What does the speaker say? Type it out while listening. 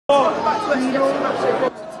STFC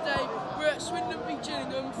match. Today we're at Swindon v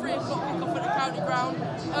Gillingham, 3 o'clock kick-off at the county ground.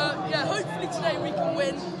 Yeah, hopefully today we can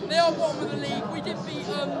win. They are bottom of the league. We did beat,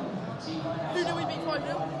 who did we beat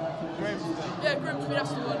 5-0? Grimsby. Yeah, Grimsby, that's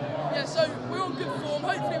the one. Yeah, so we're on good form.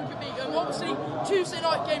 Hopefully we can beat them. Obviously, Tuesday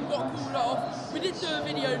night game got called off. We did do a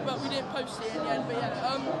video, but we didn't post it in the end. But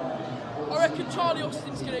yeah, I reckon Charlie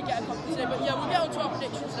Austin's going to get a couple today. But yeah, we'll get on to our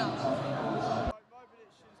predictions now. My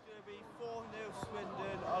prediction's going to be 4-0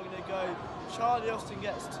 Swindon. I'm going to go Charlie Austin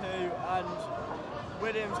gets 2 and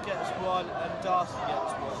Williams gets 1 and Darcy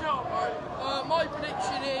gets 1. Sure. Right. My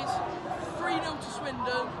prediction is 3-0 to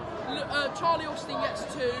Swindon. Charlie Austin gets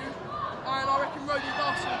 2 and I reckon Rody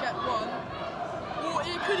Darcy will get 1. Or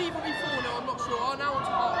it could even be 4-0, I'm not sure. I'm now on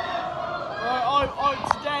to Mark.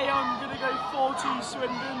 Today I'm going to go 4-2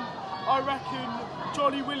 Swindon. I reckon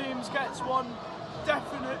Johnny Williams gets 1.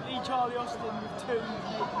 Definitely Charlie Austin with 2,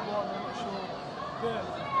 maybe 1, I'm not sure. Yeah.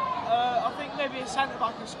 I think maybe a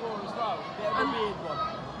centre-back will score as well. Bit of a weird one.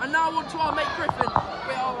 And now on to our mate Griffin.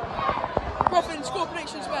 Griffin, score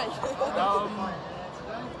predictions, mate.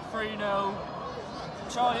 3-0.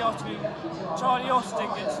 Charlie Austin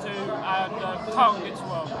gets 2 and Town gets 1.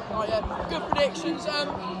 Oh yeah, good predictions.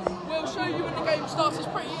 We'll show you when the game starts. It's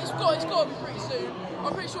got to be pretty soon.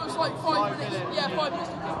 I'm pretty sure it's like 5 minutes. Yeah, 5 minutes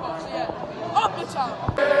to kick off. So yeah, up the Town.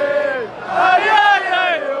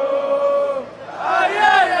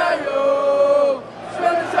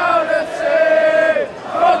 Swindon Town FC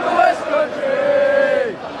from the West Country.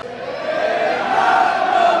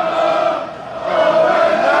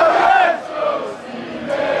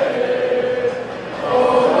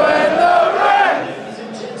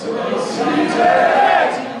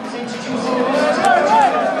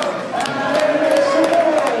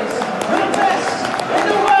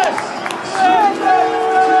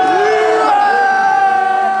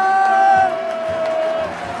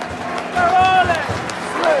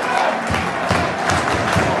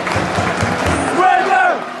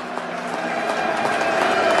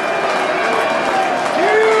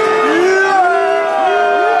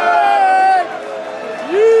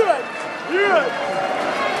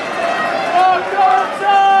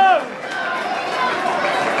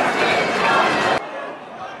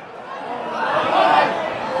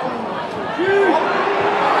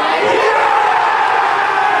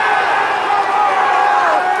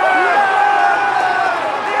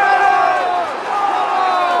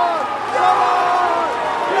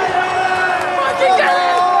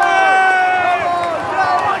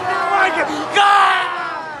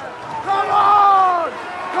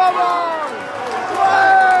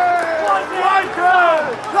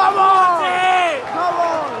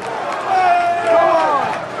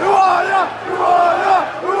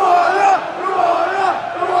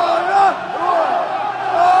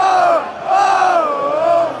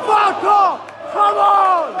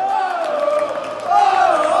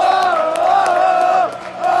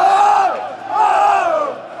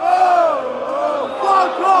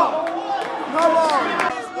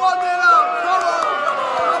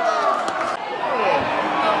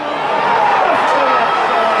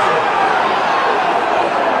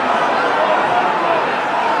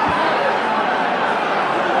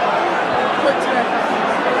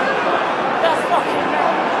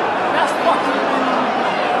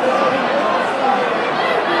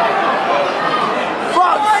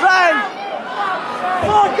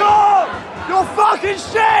 Fucking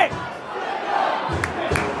shit!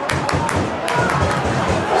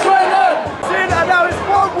 Swindon! And now it's 1-1.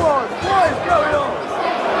 What is going on?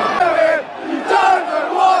 You don't know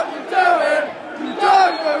what you're doing. You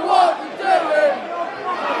don't know what you're doing.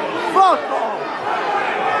 Fuck off.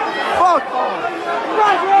 Fuck off.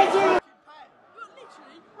 Literally, we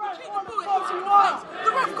keep the ball hitting in the face.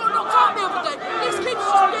 The ref got knocked out the other day. This kid's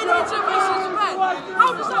just getting into the face of his head. How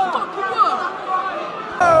does that fucking work?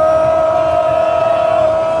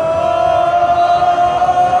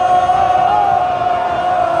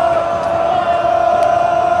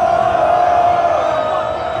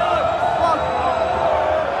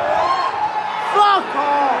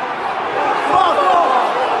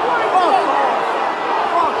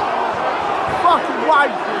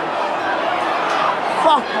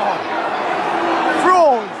 Fuck off!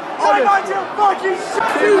 Frauds! Honestly! Fucking shit!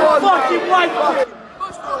 You fucking wanker!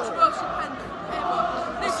 Most controversial penalty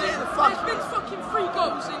ever. There's been fucking 3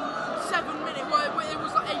 goals in 7 minutes, well, it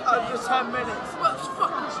was like 8 minutes. Just 10 minutes. Well, it's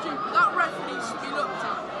fucking stupid. That ref needs to be looked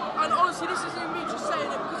at. And honestly, this isn't me just saying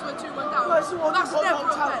it because we're 2-1 down. That's never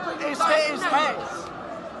a pen. It's hit his head.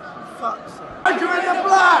 Fuck's sake. Wanker in the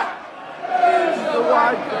black! Who's the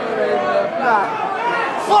wanker in the black?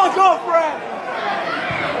 Fuck off, ref!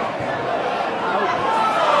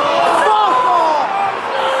 Fuck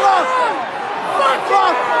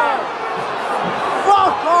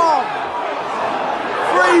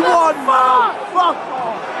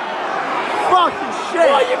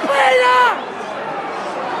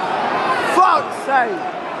fuck's sake!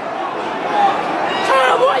 Tell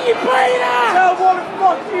them what you playing at! Tell what the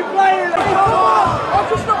fuck are you playing at? Come on! I've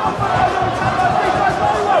just not my phone over and tap my 3 times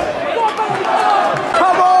anyway!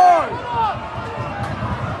 Come on!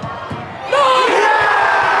 No! Yeah!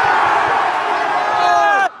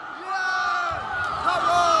 Come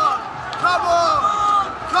on! Come on!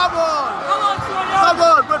 Come on! Come on, Swindon! Come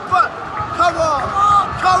on! Come on!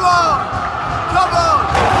 Come on! Come on!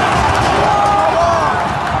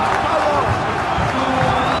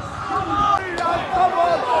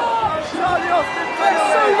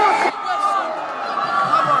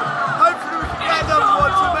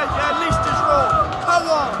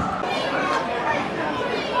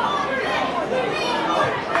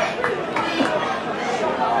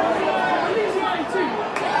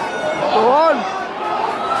 Go on!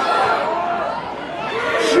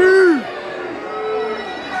 Shoot!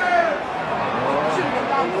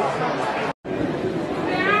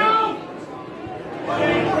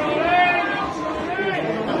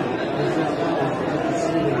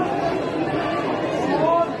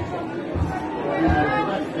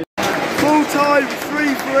 Full time,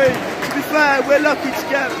 3-3. To be fair, we're lucky to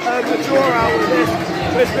get a draw out of this.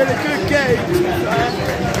 But it's been a good game, to be fair.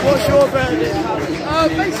 What's your verdict, Harry?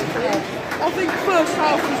 Basically, I think first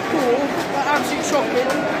half was poor, like absolutely shocking.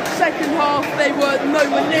 Second half, they were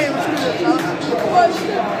nowhere near as good as us. But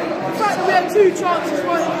the fact that we had 2 chances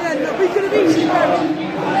right at the end, that we could have easily buried.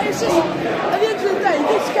 It's just, at the end of the day,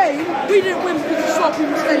 this game, we didn't win because of sloppy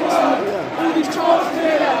mistakes and all these chances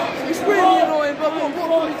here and there. It's really annoying, but what can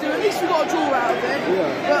we do? At least we got a draw out of it.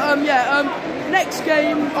 But next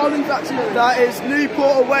game, I'll leave that to you. That is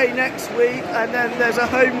Newport away next week, and then there's a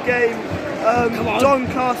home game,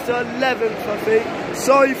 Doncaster 11th, I think.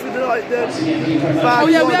 Sorry for the bad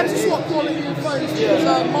we had quality. to swap quality of phones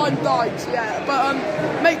because mine died, yeah. But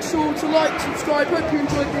make sure to like, subscribe. Hope you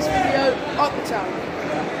enjoyed this video. Up the town.